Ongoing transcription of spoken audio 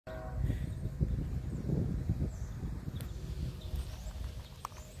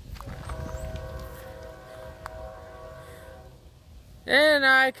And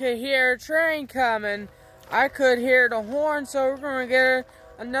I could hear a train coming. I could hear the horn, so we're going to get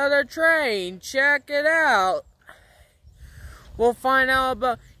another train. Check it out. We'll find out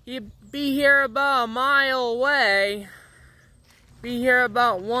about, he'll be here about a mile away. Be here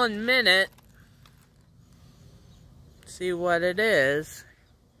about 1 minute. See what it is.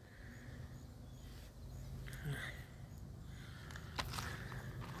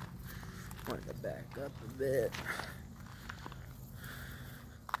 Want to back up a bit.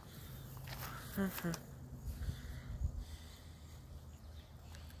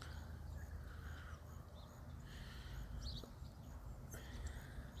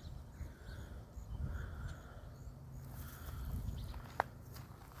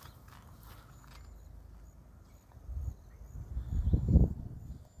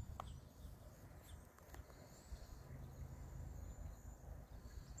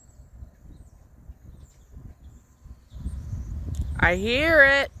 I hear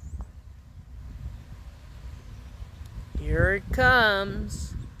it. Here it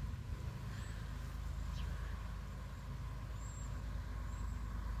comes.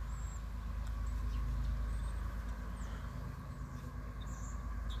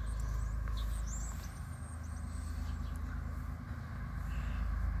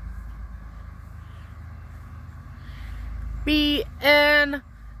 BNSF,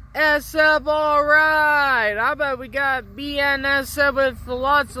 alright. I bet we got BNSF with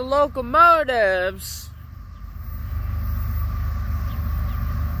lots of locomotives.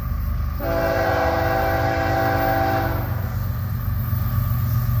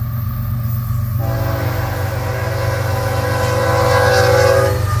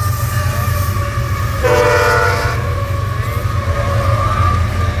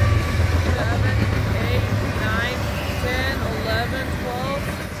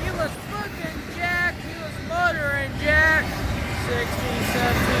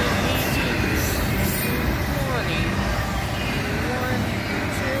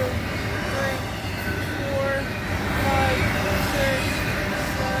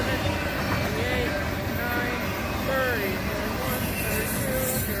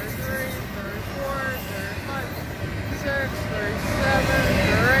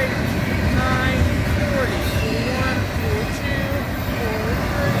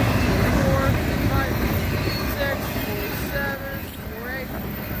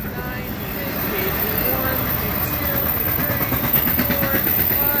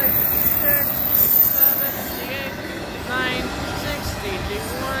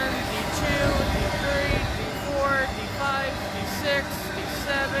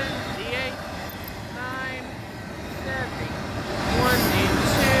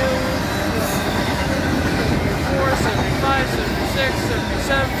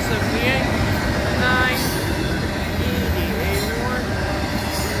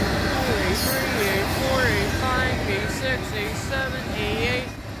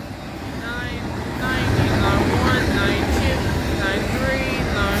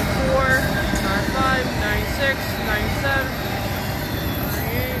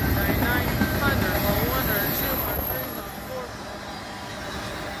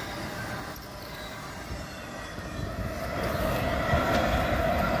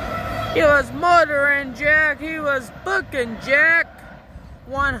 He was motoring Jack, he was booking Jack.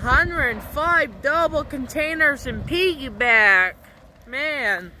 105 double containers in Piggyback.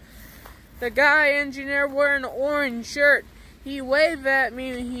 Man, the guy engineer wearing an orange shirt, he waved at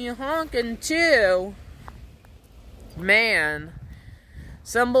me, he honking too. Man,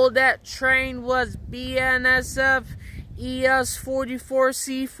 assembled that train was BNSF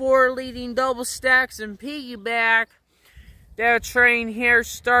ES44C4 leading double stacks in Piggyback. That train here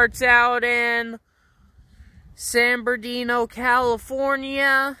starts out in San Bernardino,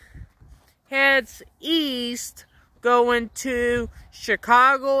 California, heads east, going to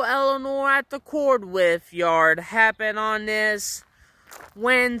Chicago, Illinois at the Corwith yard. Happened on this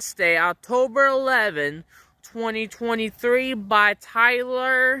Wednesday, October 11, 2023 by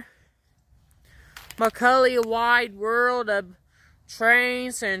Tyler McCully, Wide World of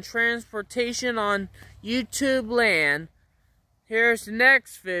Trains and Transportation on YouTubeland. Here's the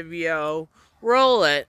next video. Roll it.